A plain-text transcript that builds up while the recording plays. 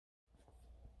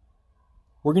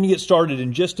We're going to get started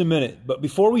in just a minute, but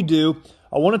before we do,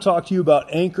 I want to talk to you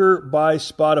about Anchor by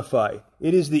Spotify.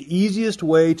 It is the easiest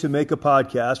way to make a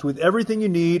podcast with everything you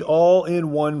need all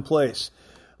in one place.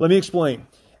 Let me explain.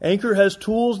 Anchor has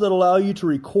tools that allow you to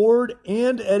record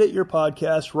and edit your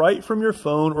podcast right from your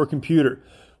phone or computer.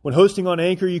 When hosting on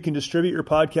Anchor, you can distribute your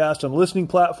podcast on listening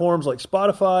platforms like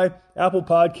Spotify, Apple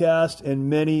Podcasts, and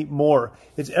many more.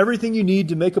 It's everything you need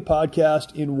to make a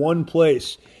podcast in one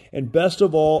place. And best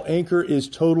of all, Anchor is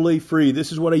totally free.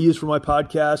 This is what I use for my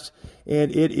podcast,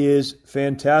 and it is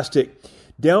fantastic.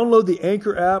 Download the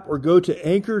Anchor app or go to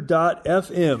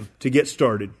anchor.fm to get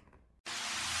started.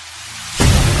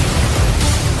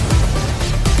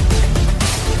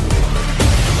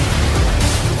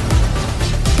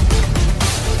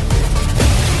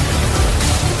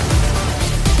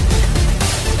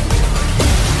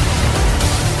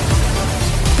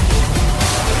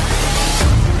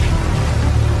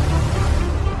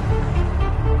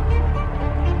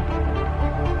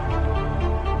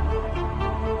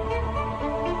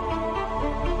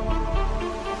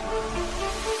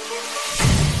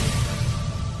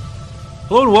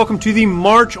 Hello and welcome to the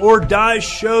March or Die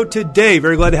show today.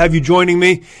 Very glad to have you joining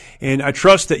me, and I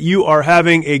trust that you are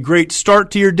having a great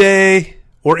start to your day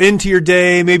or into your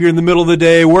day. Maybe you're in the middle of the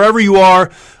day. Wherever you are,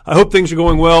 I hope things are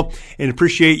going well and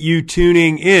appreciate you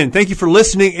tuning in. Thank you for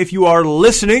listening. If you are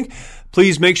listening,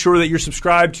 please make sure that you're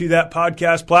subscribed to that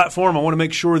podcast platform. I want to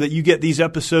make sure that you get these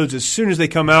episodes as soon as they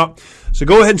come out. So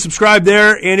go ahead and subscribe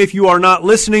there. And if you are not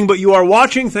listening but you are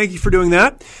watching, thank you for doing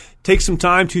that. Take some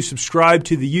time to subscribe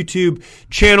to the YouTube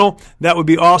channel. That would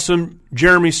be awesome.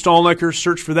 Jeremy Stolnecker,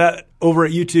 search for that over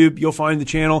at YouTube. You'll find the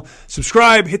channel.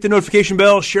 Subscribe, hit the notification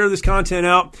bell, share this content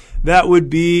out. That would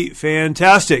be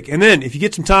fantastic. And then if you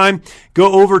get some time,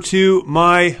 go over to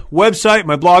my website,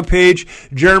 my blog page,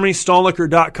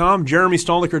 jeremystolnecker.com.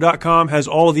 jeremystolnecker.com has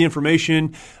all of the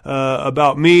information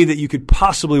about me that you could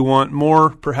possibly want,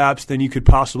 more perhaps than you could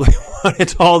possibly want.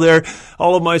 It's all there.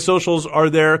 All of my socials are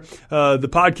there. The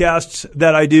podcasts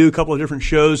that I do, a couple of different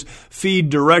shows, feed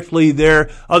directly there.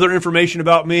 Other information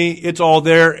about me, it's all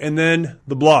there. And then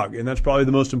the blog, and that's probably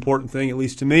the most important thing, at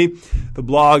least to me. The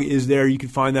blog is there. You can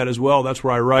find that as well. That's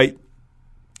where I write.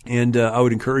 And I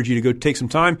would encourage you to go take some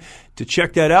time to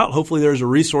check that out. Hopefully there's a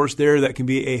resource there that can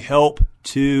be a help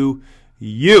to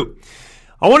you.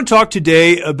 I want to talk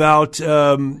today about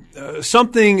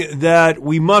something that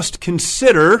we must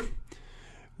consider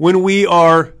when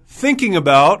we're thinking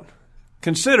about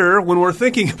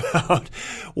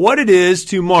what it is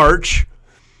to march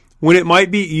when it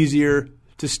might be easier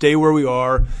to stay where we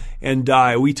are and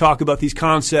die. We talk about these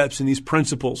concepts and these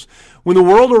principles. When the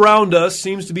world around us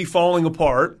seems to be falling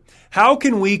apart, how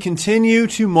can we continue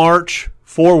to march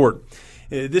forward?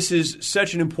 This is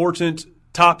such an important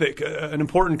topic, an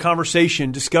important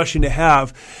conversation, discussion to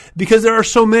have, because there are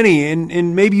so many,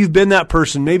 and maybe you've been that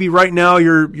person. Maybe right now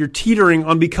you're teetering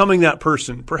on becoming that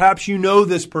person. Perhaps you know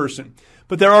this person.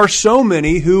 But there are so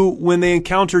many who, when they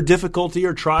encounter difficulty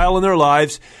or trial in their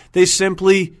lives, they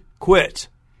simply quit.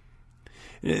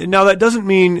 Now, that doesn't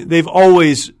mean they've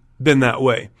always been that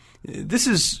way. This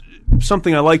is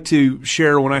something I like to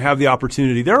share when I have the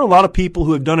opportunity. There are a lot of people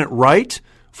who have done it right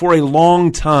for a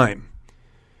long time.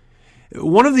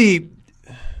 One of the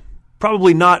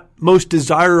probably not most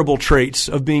desirable traits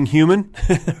of being human.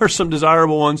 There are some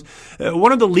desirable ones.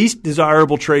 One of the least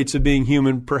desirable traits of being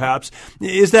human, perhaps,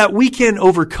 is that we can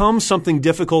overcome something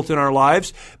difficult in our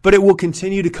lives, but it will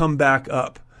continue to come back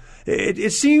up.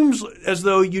 It seems as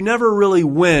though you never really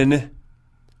win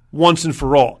once and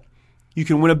for all. You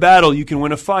can win a battle, you can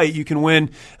win a fight, you can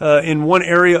win in one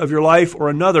area of your life or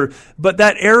another. But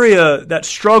that area, that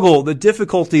struggle, the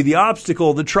difficulty, the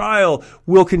obstacle, the trial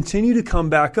will continue to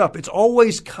come back up. It's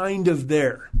always kind of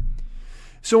there.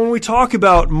 So when we talk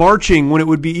about marching, when it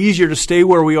would be easier to stay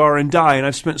where we are and die, and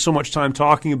I've spent so much time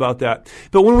talking about that,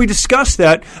 but when we discuss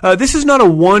that, this is not a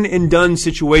one and done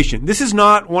situation. This is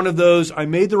not one of those, I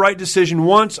made the right decision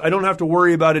once, I don't have to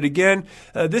worry about it again.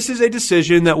 This is a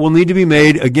decision that will need to be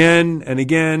made again and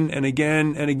again and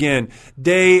again and again,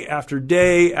 day after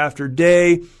day after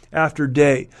day after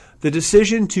day. The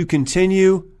decision to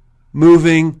continue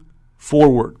moving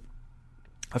forward.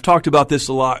 I've talked about this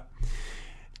a lot.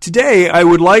 Today, I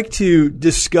would like to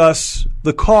discuss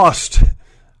the cost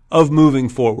of moving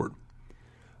forward.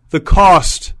 The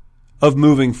cost of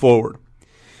moving forward.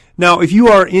 Now, if you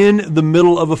are in the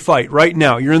middle of a fight right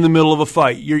now, you're in the middle of a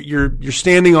fight. You're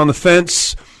standing on the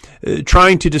fence,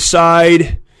 trying to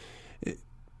decide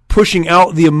pushing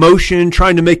out the emotion,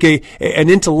 trying to make an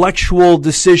intellectual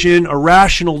decision, a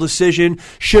rational decision.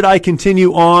 Should I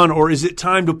continue on, or is it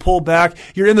time to pull back?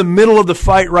 You're in the middle of the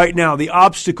fight right now. The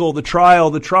obstacle, the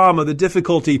trial, the trauma, the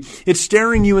difficulty, it's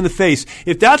staring you in the face.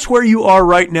 If that's where you are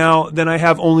right now, then I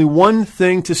have only one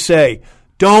thing to say.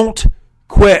 Don't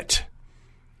quit.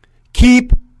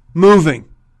 Keep moving.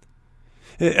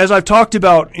 As I've talked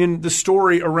about in the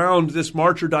story around this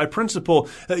march or die principle,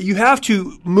 you have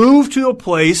to move to a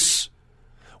place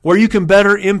where you can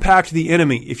better impact the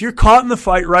enemy. If you're caught in the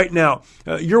fight right now,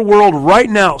 your world right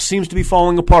now seems to be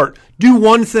falling apart. Do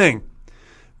one thing.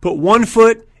 Put one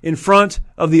foot in front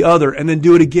of the other, and then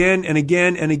do it again and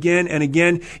again and again and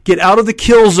again. Get out of the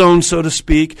kill zone, so to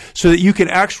speak, so that you can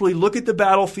actually look at the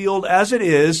battlefield as it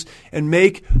is and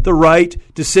make the right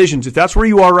decisions. If that's where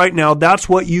you are right now, that's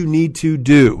what you need to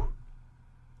do.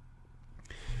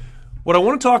 What I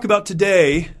want to talk about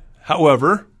today,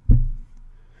 however,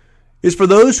 is for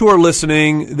those who are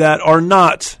listening that are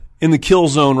not in the kill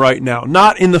zone right now,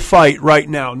 not in the fight right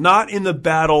now, not in the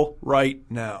battle right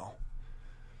now.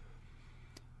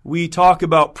 We talk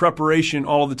about preparation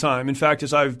all the time. In fact,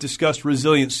 as I've discussed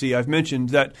resiliency, I've mentioned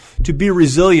that to be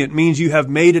resilient means you have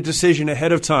made a decision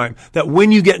ahead of time, that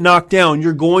when you get knocked down,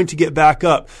 you're going to get back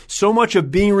up. So much of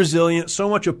being resilient, so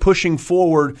much of pushing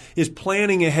forward is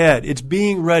planning ahead. It's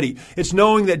being ready. It's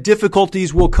knowing that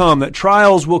difficulties will come, that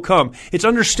trials will come. It's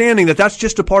understanding that that's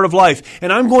just a part of life,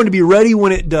 and I'm going to be ready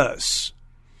when it does.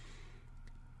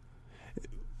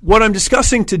 What I'm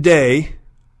discussing today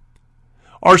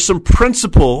are some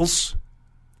principles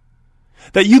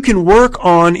that you can work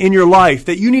on in your life,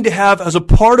 that you need to have as a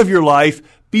part of your life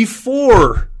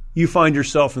before you find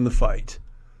yourself in the fight.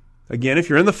 Again, if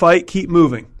you're in the fight, keep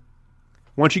moving.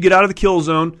 Once you get out of the kill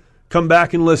zone, come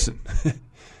back and listen.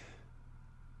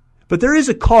 But there is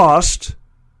a cost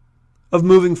of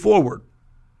moving forward.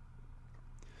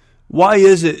 Why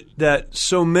is it that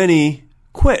so many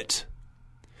quit?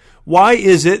 Why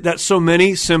is it that so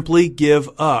many simply give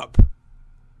up?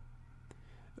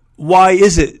 Why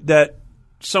is it that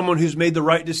someone who's made the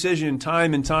right decision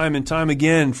time and time and time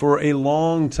again for a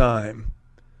long time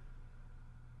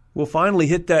will finally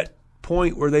hit that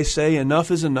point where they say, enough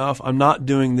is enough, I'm not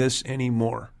doing this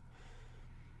anymore?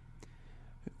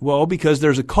 Well, because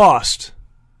there's a cost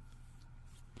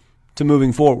to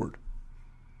moving forward.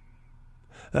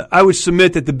 I would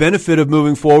submit that the benefit of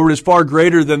moving forward is far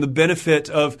greater than the benefit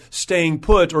of staying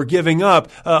put or giving up,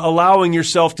 allowing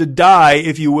yourself to die,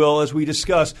 if you will, as we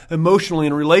discuss, emotionally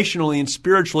and relationally and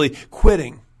spiritually,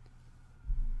 quitting.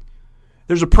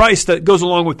 There's a price that goes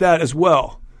along with that as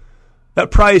well.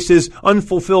 That price is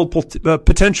unfulfilled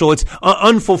potential. It's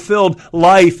unfulfilled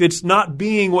life. It's not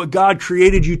being what God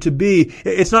created you to be.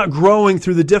 It's not growing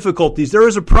through the difficulties. There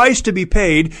is a price to be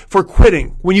paid for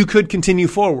quitting when you could continue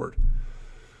forward.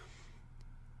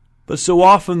 But so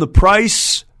often the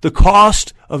price, the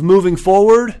cost of moving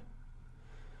forward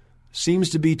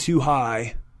seems to be too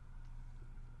high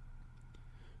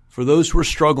for those who are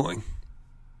struggling.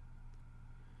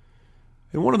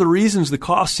 And one of the reasons the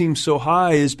cost seems so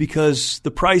high is because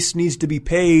the price needs to be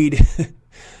paid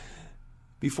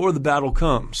before the battle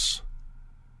comes.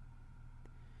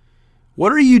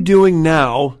 What are you doing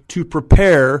now to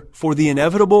prepare for the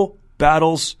inevitable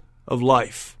battles of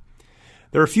life?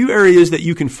 There are a few areas that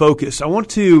you can focus. I want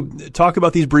to talk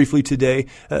about these briefly today.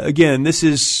 Again, this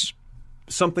is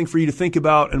something for you to think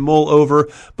about and mull over.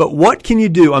 But what can you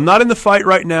do? I'm not in the fight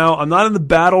right now. I'm not in the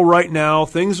battle right now.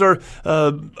 Things are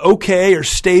okay or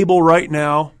stable right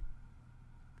now.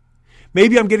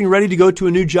 Maybe I'm getting ready to go to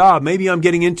a new job. Maybe I'm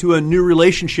getting into a new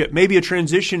relationship. Maybe a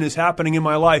transition is happening in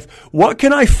my life. What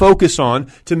can I focus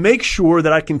on to make sure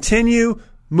that I continue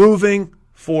moving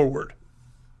forward?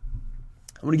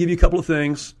 I'm going to give you a couple of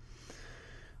things.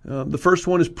 The first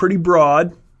one is pretty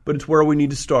broad, but it's where we need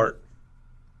to start.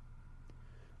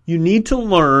 You need to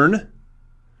learn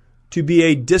to be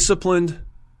a disciplined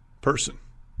person.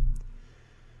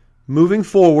 Moving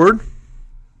forward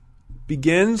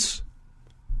begins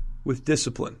with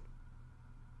discipline.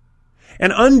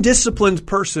 An undisciplined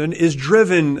person is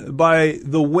driven by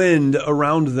the wind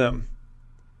around them.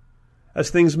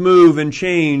 As things move and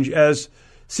change, as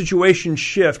situations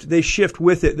shift, they shift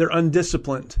with it. They're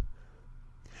undisciplined.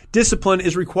 Discipline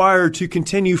is required to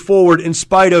continue forward in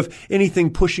spite of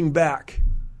anything pushing back.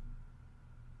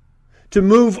 To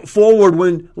move forward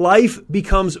when life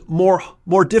becomes more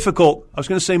difficult. I was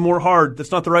going to say more hard.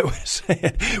 That's not the right way to say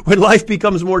it. When life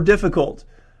becomes more difficult,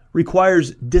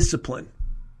 requires discipline.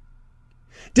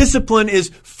 Discipline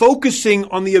is focusing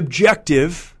on the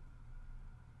objective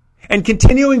and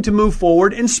continuing to move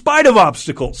forward in spite of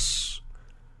obstacles.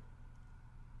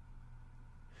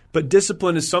 But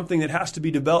discipline is something that has to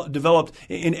be developed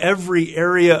in every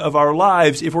area of our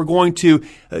lives if we're going to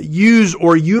use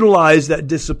or utilize that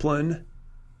discipline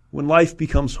when life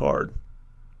becomes hard.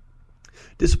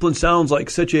 Discipline sounds like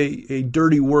such a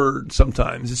dirty word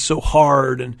sometimes. It's so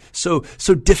hard and so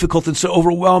difficult and so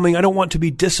overwhelming. I don't want to be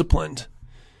disciplined.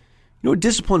 You know what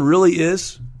discipline really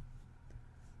is?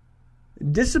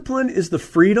 Discipline is the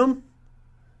freedom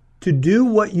to do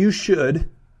what you should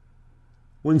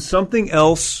when something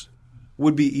else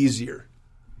would be easier.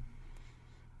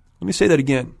 Let me say that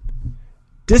again.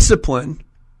 Discipline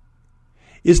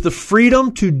is the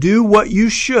freedom to do what you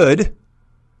should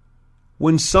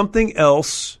when something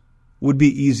else would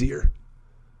be easier.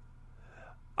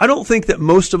 I don't think that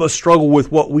most of us struggle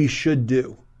with what we should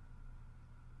do.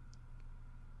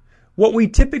 What we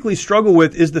typically struggle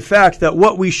with is the fact that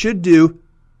what we should do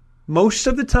most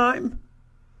of the time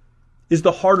is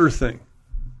the harder thing.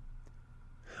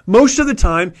 Most of the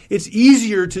time, it's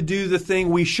easier to do the thing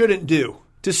we shouldn't do,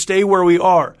 to stay where we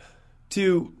are,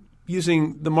 to,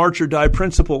 using the march or die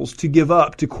principles, to give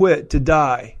up, to quit, to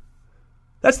die.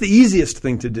 That's the easiest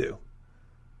thing to do.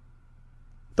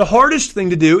 The hardest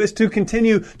thing to do is to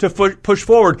continue to push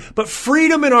forward. But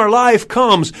freedom in our life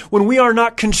comes when we are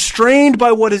not constrained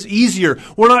by what is easier.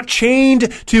 We're not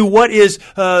chained to what is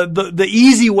the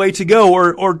easy way to go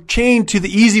or chained to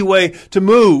the easy way to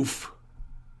move.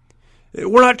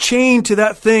 We're not chained to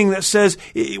that thing that says,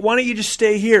 why don't you just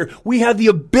stay here? We have the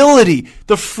ability,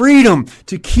 the freedom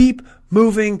to keep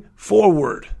moving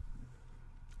forward.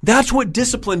 That's what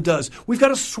discipline does. We've got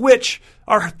to switch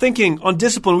our thinking on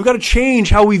discipline. We've got to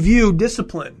change how we view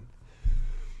discipline.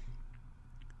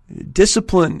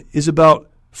 Discipline is about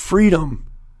freedom.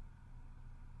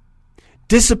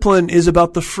 Discipline is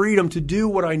about the freedom to do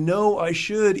what I know I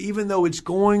should, even though it's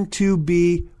going to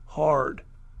be hard.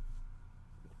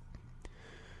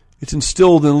 It's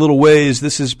instilled in little ways.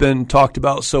 This has been talked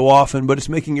about so often, but it's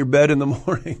making your bed in the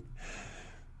morning.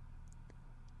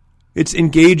 It's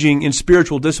engaging in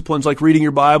spiritual disciplines like reading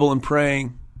your Bible and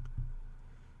praying.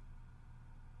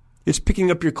 It's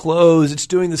picking up your clothes. It's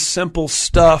doing the simple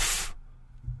stuff.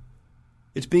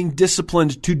 It's being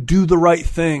disciplined to do the right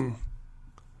thing.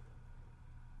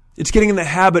 It's getting in the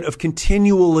habit of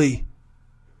continually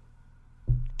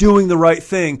doing the right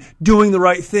thing. Doing the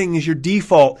right thing is your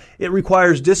default. It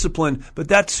requires discipline, but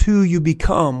that's who you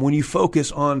become when you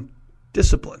focus on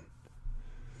discipline.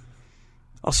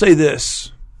 I'll say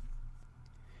this.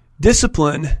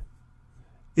 Discipline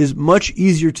is much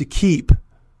easier to keep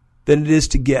than it is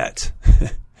to get.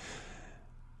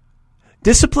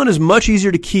 Discipline is much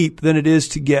easier to keep than it is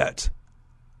to get.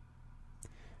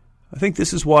 I think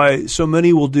this is why so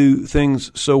many will do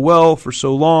things so well for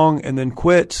so long and then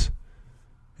quit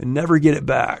and never get it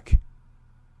back.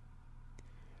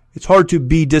 It's hard to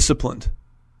be disciplined.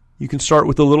 You can start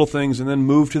with the little things and then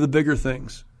move to the bigger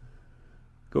things.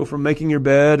 Go from making your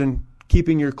bed and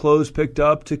keeping your clothes picked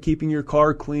up to keeping your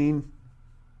car clean,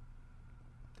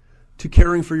 to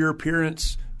caring for your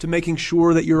appearance, to making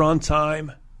sure that you're on time,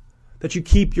 that you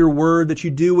keep your word, that you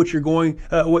do what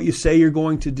you say you're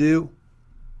going to do.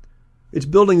 It's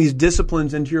building these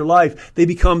disciplines into your life. They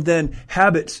become then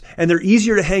habits, and they're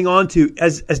easier to hang on to,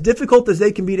 as difficult as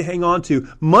they can be to hang on to,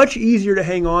 much easier to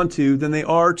hang on to than they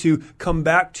are to come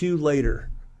back to later.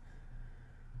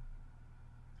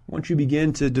 Once you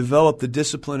begin to develop the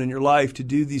discipline in your life to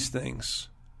do these things,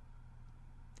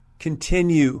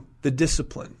 continue the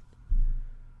discipline.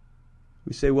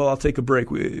 We say, well, I'll take a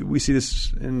break. We see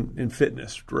this in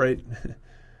fitness, right?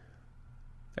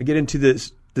 I get into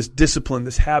this discipline,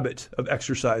 this habit of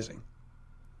exercising.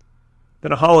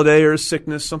 Then a holiday or a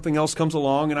sickness, something else comes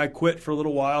along, and I quit for a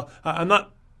little while. I'm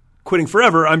not quitting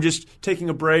forever. I'm just taking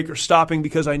a break or stopping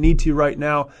because I need to right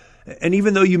now. And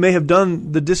even though you may have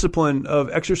done the discipline of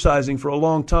exercising for a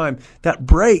long time, that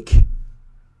break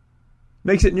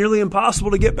makes it nearly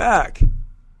impossible to get back.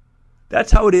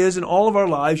 That's how it is in all of our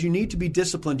lives. You need to be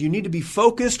disciplined. You need to be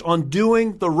focused on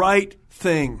doing the right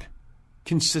thing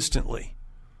consistently.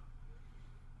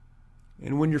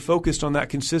 And when you're focused on that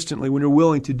consistently, when you're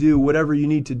willing to do whatever you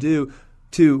need to do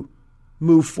to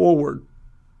move forward,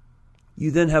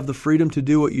 you then have the freedom to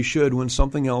do what you should when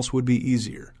something else would be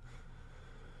easier.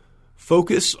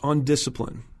 Focus on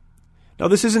discipline. Now,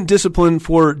 this isn't discipline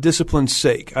for discipline's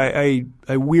sake. I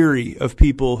weary of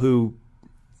people who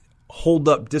hold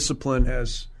up discipline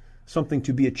as something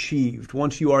to be achieved.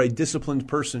 Once you are a disciplined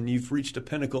person, you've reached a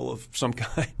pinnacle of some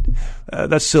kind.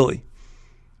 That's silly.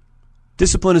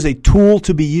 Discipline is a tool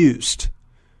to be used.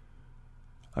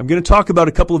 I'm going to talk about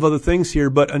a couple of other things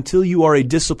here, but until you are a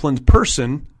disciplined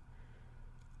person,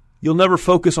 you'll never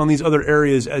focus on these other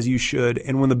areas as you should,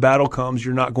 and when the battle comes,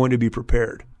 you're not going to be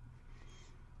prepared.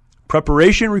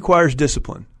 Preparation requires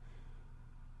discipline.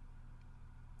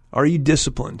 Are you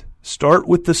disciplined? Start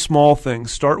with the small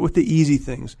things. Start with the easy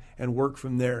things and work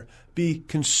from there. Be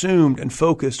consumed and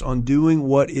focused on doing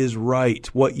what is right,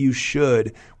 what you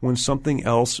should, when something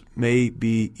else may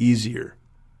be easier.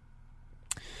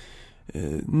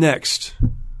 Next,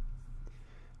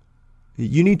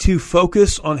 you need to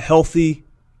focus on healthy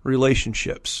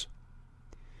relationships.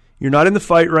 You're not in the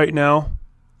fight right now.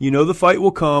 You know the fight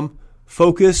will come.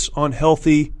 Focus on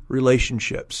healthy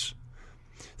relationships.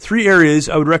 3 areas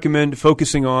I would recommend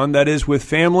focusing on, that is with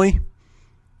family,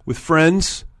 with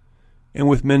friends, and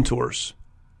with mentors.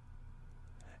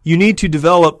 You need to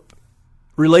develop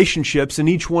relationships in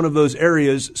each one of those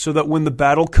areas so that when the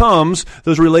battle comes,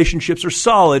 those relationships are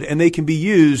solid and they can be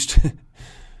used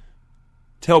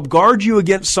to help guard you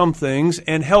against some things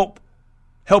and help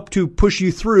to push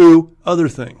you through other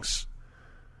things.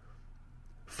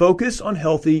 Focus on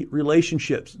healthy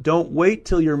relationships. Don't wait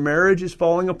till your marriage is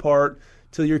falling apart,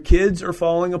 till your kids are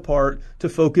falling apart to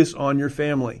focus on your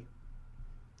family.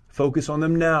 Focus on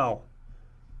them now.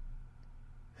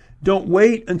 Don't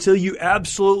wait until you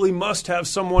absolutely must have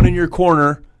someone in your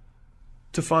corner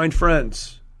to find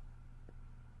friends.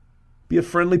 Be a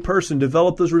friendly person.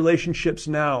 Develop those relationships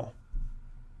now.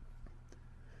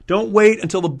 Don't wait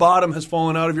until the bottom has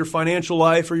fallen out of your financial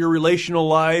life or your relational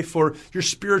life or your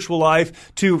spiritual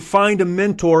life to find a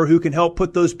mentor who can help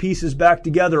put those pieces back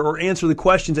together or answer the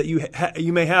questions that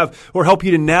you may have or help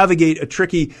you to navigate a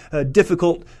tricky,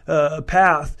 difficult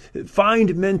path.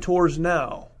 Find mentors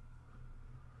now.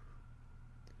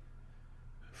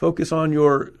 Focus on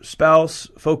your spouse.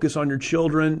 Focus on your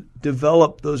children.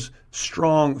 Develop those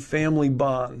strong family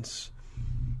bonds.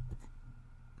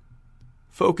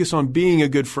 Focus on being a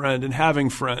good friend and having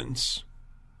friends.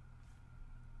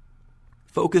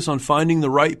 Focus on finding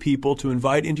the right people to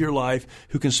invite into your life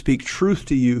who can speak truth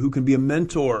to you, who can be a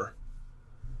mentor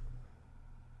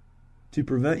to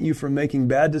prevent you from making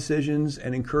bad decisions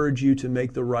and encourage you to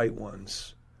make the right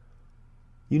ones.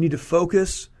 You need to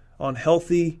focus on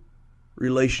healthy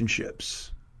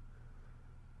relationships.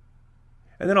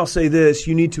 And then I'll say this,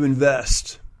 you need to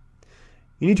invest.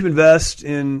 You need to invest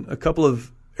in a couple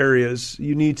of areas.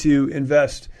 You need to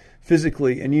invest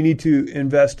physically, and you need to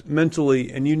invest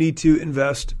mentally, and you need to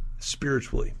invest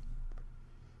spiritually.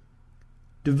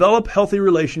 Develop healthy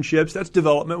relationships. That's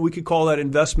development. We could call that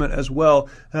investment as well.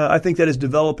 I think that is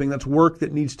developing. That's work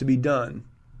that needs to be done.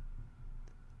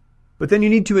 But then you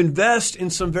need to invest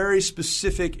in some very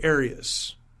specific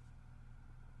areas.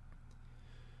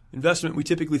 Investment we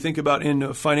typically think about in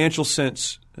a financial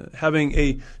sense. Having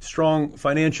a strong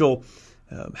financial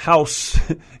house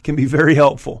can be very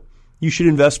helpful. You should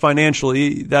invest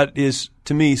financially. That is,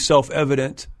 to me,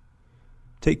 self-evident.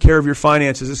 Take care of your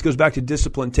finances. This goes back to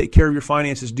discipline. Take care of your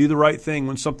finances. Do the right thing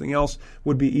when something else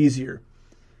would be easier.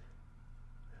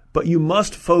 But you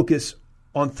must focus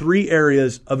on 3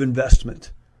 areas of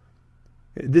investment.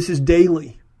 This is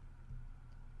daily.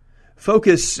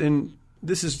 Focus, and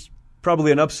this is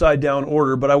probably an upside down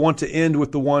order, but I want to end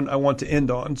with the one I want to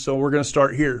end on. So we're going to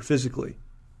start here physically.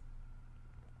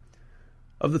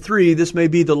 Of the 3, this may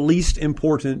be the least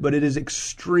important, but it is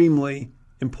extremely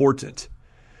important.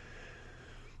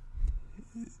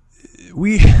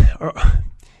 I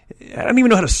don't even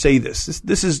know how to say this.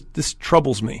 This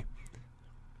troubles me.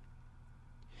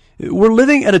 We're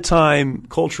living at a time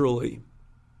culturally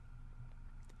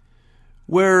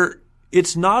where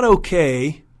it's not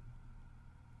okay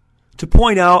to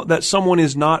point out that someone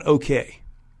is not okay.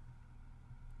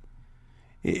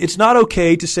 It's not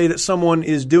okay to say that someone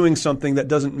is doing something that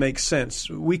doesn't make sense.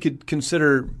 We could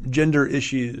consider gender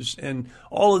issues and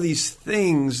all of these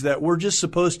things that we're just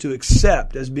supposed to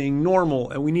accept as being normal,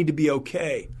 and we need to be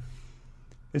okay.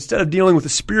 Instead of dealing with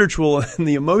the spiritual and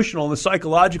the emotional and the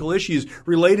psychological issues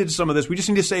related to some of this, we just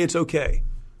need to say it's okay.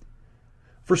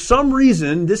 For some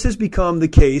reason, this has become the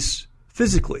case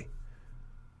physically.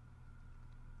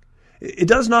 It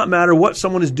does not matter what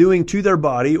someone is doing to their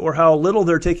body or how little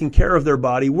they're taking care of their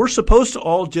body. We're supposed to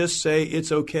all just say,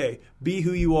 it's okay. Be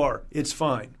who you are. It's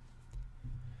fine.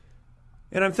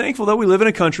 And I'm thankful that we live in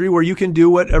a country where you can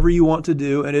do whatever you want to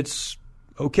do and it's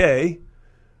okay.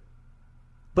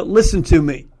 But listen to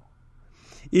me.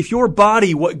 If your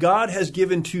body, what God has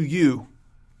given to you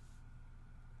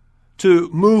to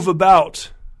move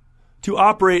about, to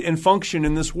operate and function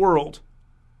in this world,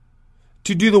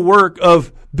 to do the work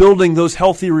of building those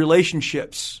healthy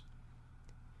relationships.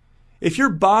 If your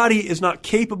body is not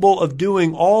capable of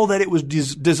doing all that it was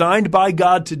designed by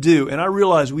God to do, and I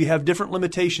realize we have different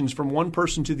limitations from one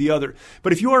person to the other,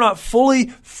 but if you are not fully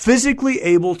physically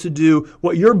able to do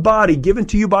what your body given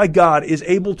to you by God is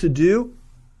able to do,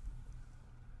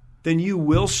 then you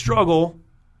will struggle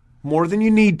more than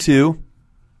you need to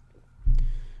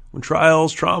when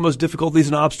trials, traumas, difficulties,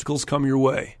 and obstacles come your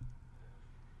way.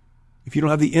 If you don't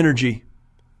have the energy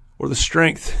or the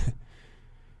strength,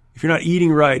 if you're not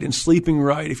eating right and sleeping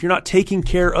right, if you're not taking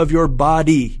care of your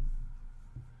body,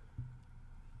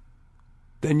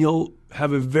 then you'll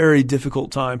have a very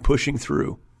difficult time pushing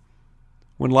through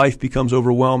when life becomes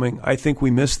overwhelming. I think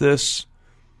we miss this.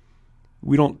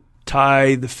 We don't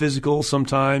tie the physical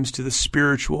sometimes to the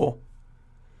spiritual.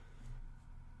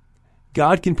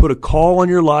 God can put a call on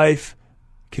your life,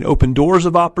 can open doors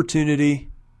of opportunity,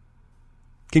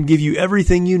 can give you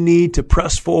everything you need to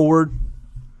press forward.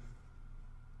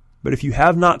 But if you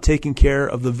have not taken care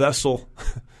of the vessel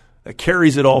that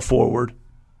carries it all forward,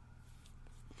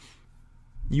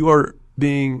 you are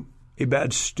being a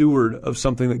bad steward of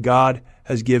something that God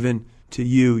has given to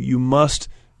you. You must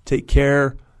take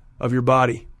care of your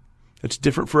body. It's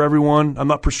different for everyone. I'm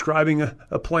not prescribing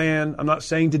a plan. I'm not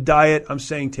saying to diet. I'm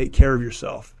saying take care of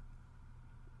yourself.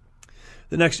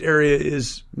 The next area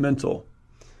is mental.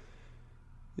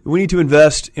 We need to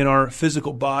invest in our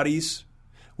physical bodies.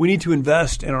 We need to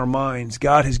invest in our minds.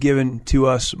 God has given to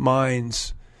us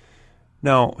minds.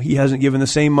 Now, He hasn't given the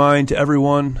same mind to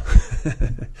everyone.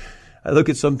 I look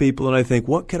at some people and I think,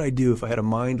 what could I do if I had a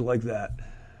mind like that?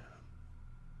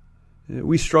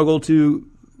 We struggle to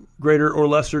greater or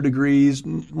lesser degrees.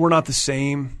 We're not the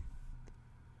same.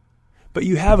 But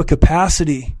you have a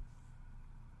capacity.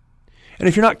 And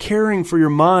if you're not caring for your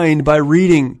mind by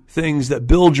reading things that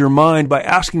build your mind, by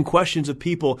asking questions of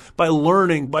people, by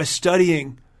learning, by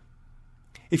studying,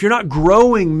 if you're not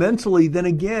growing mentally, then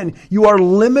again, you are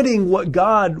limiting what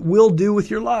God will do with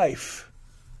your life.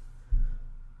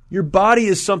 Your body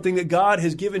is something that God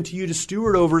has given to you to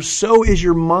steward over. So is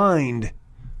your mind.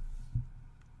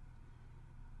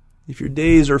 If your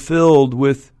days are filled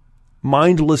with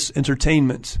mindless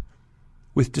entertainment,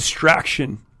 with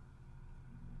distraction,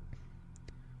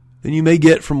 then you may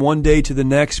get from one day to the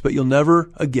next, but you'll never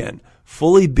again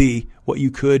fully be what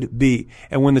you could be.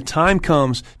 And when the time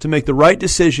comes to make the right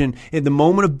decision in the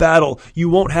moment of battle, you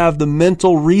won't have the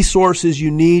mental resources you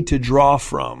need to draw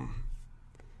from.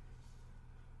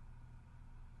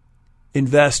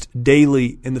 Invest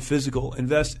daily in the physical,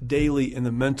 invest daily in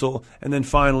the mental, and then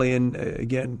finally, and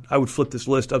again, I would flip this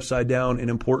list upside down in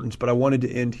importance, but I wanted to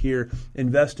end here,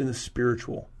 invest in the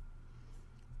spiritual.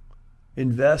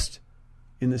 Invest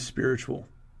in the spiritual.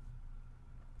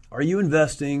 Are you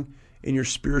investing in your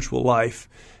spiritual life?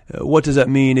 What does that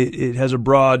mean? It has a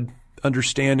broad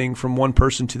understanding from one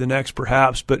person to the next,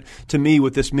 perhaps, but to me,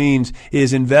 what this means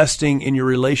is investing in your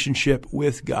relationship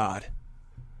with God.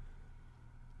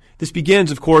 This begins,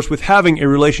 of course, with having a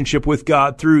relationship with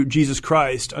God through Jesus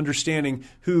Christ, understanding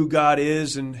who God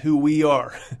is and who we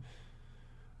are.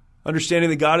 Understanding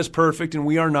that God is perfect and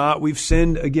we are not. We've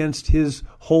sinned against His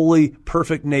holy,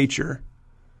 perfect nature.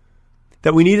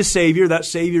 That we need a Savior. That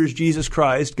Savior is Jesus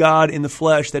Christ, God in the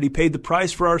flesh, that He paid the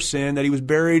price for our sin, that He was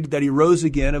buried, that He rose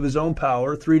again of His own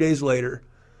power 3 days later.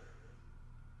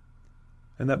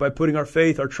 And that by putting our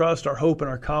faith, our trust, our hope, and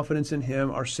our confidence in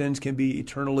Him, our sins can be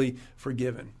eternally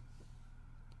forgiven.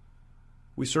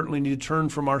 We certainly need to turn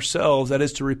from ourselves, that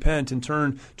is to repent and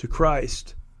turn to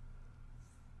Christ.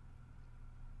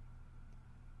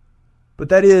 But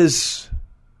that is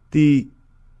the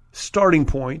starting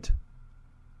point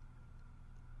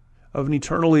of an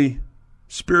eternally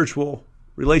spiritual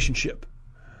relationship.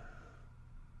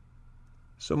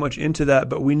 So much into that,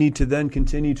 but we need to then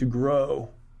continue to grow.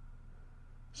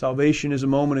 Salvation is a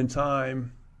moment in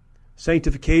time.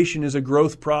 Sanctification is a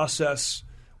growth process.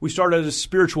 We start as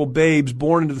spiritual babes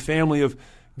born into the family of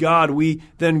God. We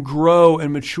then grow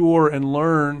and mature and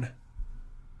learn.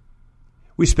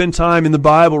 We spend time in the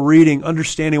Bible reading,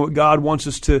 understanding what God wants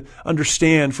us to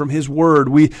understand from His Word.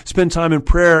 We spend time in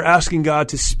prayer asking God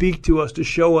to speak to us, to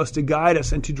show us, to guide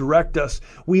us, and to direct us.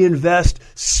 We invest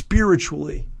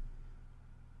spiritually.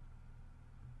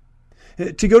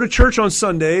 To go to church on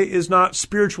Sunday is not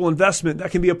spiritual investment.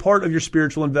 That can be a part of your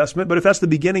spiritual investment, but if that's the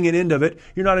beginning and end of it,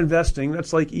 you're not investing.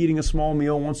 That's like eating a small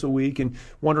meal once a week and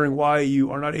wondering why you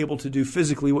are not able to do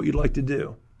physically what you'd like to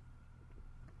do.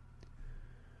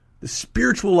 The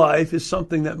spiritual life is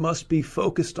something that must be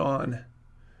focused on.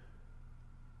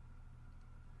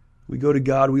 We go to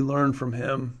God, we learn from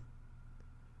Him.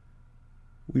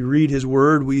 We read His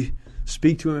Word, we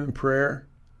speak to Him in prayer.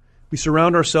 We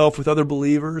surround ourselves with other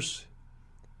believers.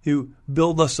 who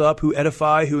build us up, who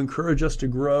edify, who encourage us to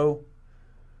grow.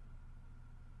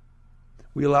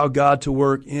 We allow God to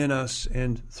work in us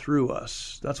and through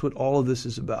us. That's what all of this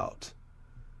is about.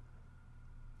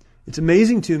 It's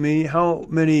amazing to me how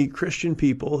many Christian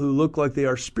people who look like they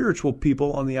are spiritual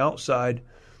people on the outside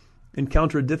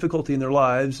encounter a difficulty in their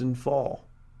lives and fall,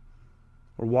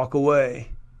 or walk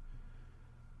away,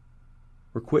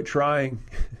 or quit trying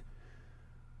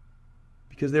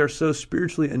because they are so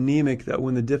spiritually anemic that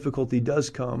when the difficulty does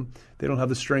come, they don't have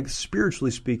the strength,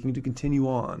 spiritually speaking, to continue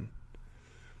on.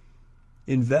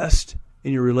 Invest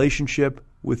in your relationship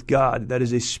with God. That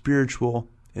is a spiritual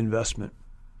investment.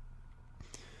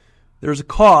 There's a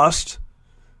cost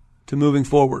to moving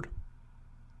forward.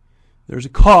 There's a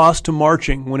cost to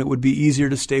marching when it would be easier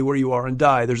to stay where you are and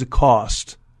die. There's a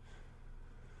cost.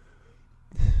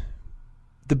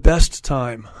 The best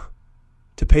time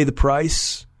to pay the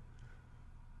price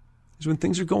is when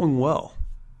things are going well.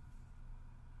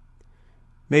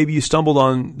 Maybe you stumbled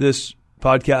on this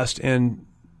podcast and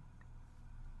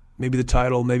maybe the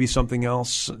title, maybe something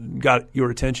else got your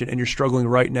attention and you're struggling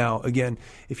right now. Again,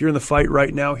 if you're in the fight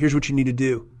right now, here's what you need to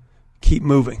do. Keep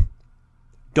moving.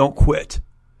 Don't quit.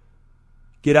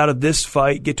 Get out of this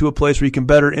fight. Get to a place where you can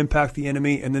better impact the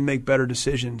enemy and then make better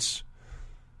decisions.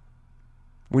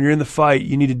 When you're in the fight,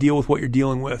 you need to deal with what you're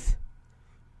dealing with.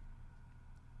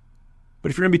 But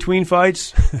if you're in between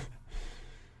fights,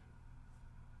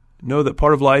 know that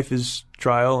part of life is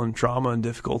trial and trauma and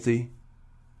difficulty.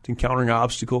 It's encountering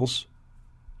obstacles.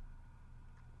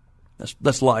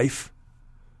 That's life.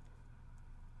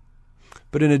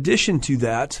 But in addition to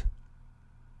that,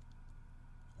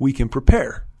 we can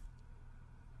prepare.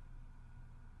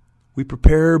 We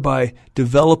prepare by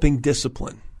developing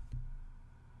discipline,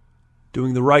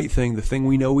 doing the right thing, the thing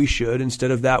we know we should,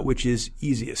 instead of that which is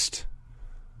easiest.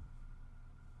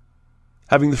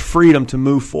 Having the freedom to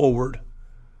move forward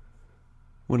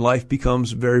when life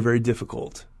becomes very, very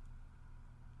difficult.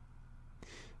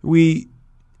 We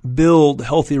build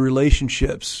healthy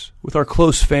relationships with our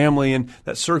close family and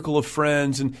that circle of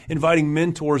friends, and inviting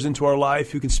mentors into our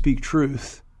life who can speak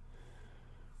truth.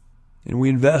 And we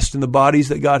invest in the bodies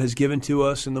that God has given to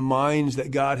us and the minds that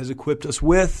God has equipped us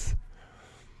with.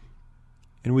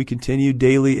 And we continue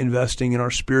daily investing in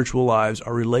our spiritual lives,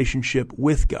 our relationship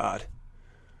with God,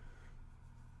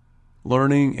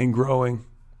 learning and growing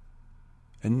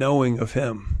and knowing of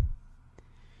Him.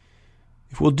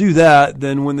 If we'll do that,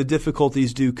 then when the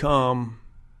difficulties do come,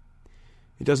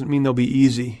 it doesn't mean they'll be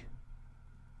easy.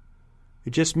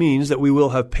 It just means that we will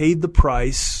have paid the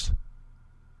price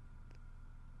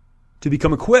to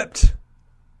become equipped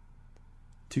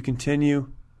to continue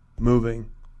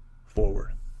moving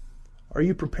forward. Are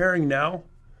you preparing now?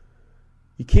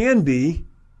 You can be,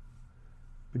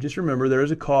 but just remember there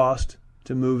is a cost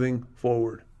to moving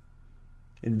forward.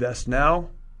 Invest now,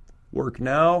 work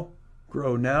now,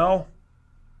 grow now,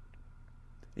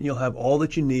 and you'll have all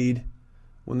that you need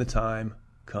when the time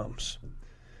comes.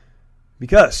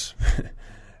 Because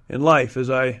in life, as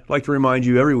I like to remind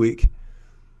you every week,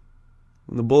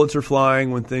 when the bullets are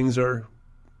flying, when things are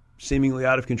seemingly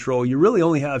out of control, you really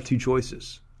only have two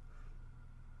choices.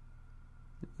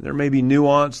 There may be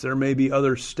nuance, there may be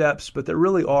other steps, but there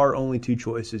really are only two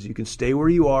choices. You can stay where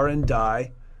you are and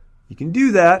die. You can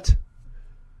do that.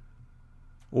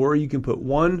 Or you can put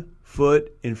one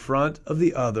foot in front of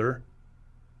the other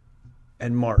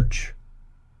and march.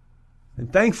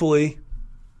 And thankfully,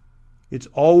 it's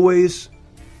always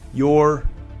your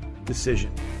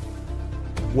decision.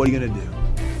 What are you going to do?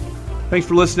 Thanks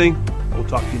for listening. We'll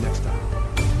talk to you next time.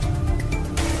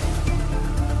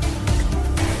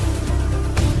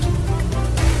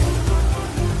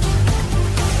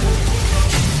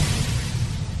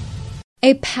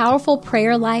 A powerful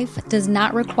prayer life does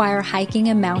not require hiking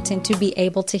a mountain to be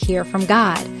able to hear from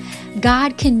God.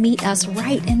 God can meet us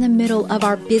right in the middle of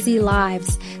our busy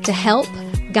lives to help,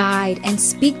 guide, and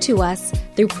speak to us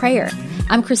through prayer.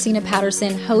 I'm Christina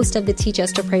Patterson, host of the Teach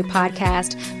Us to Pray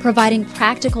podcast, providing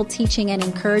practical teaching and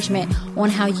encouragement on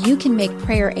how you can make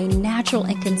prayer a natural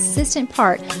and consistent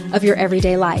part of your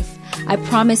everyday life. I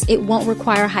promise it won't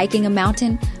require hiking a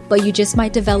mountain, but you just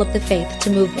might develop the faith to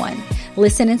move one.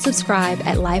 Listen and subscribe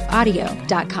at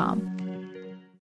lifeaudio.com.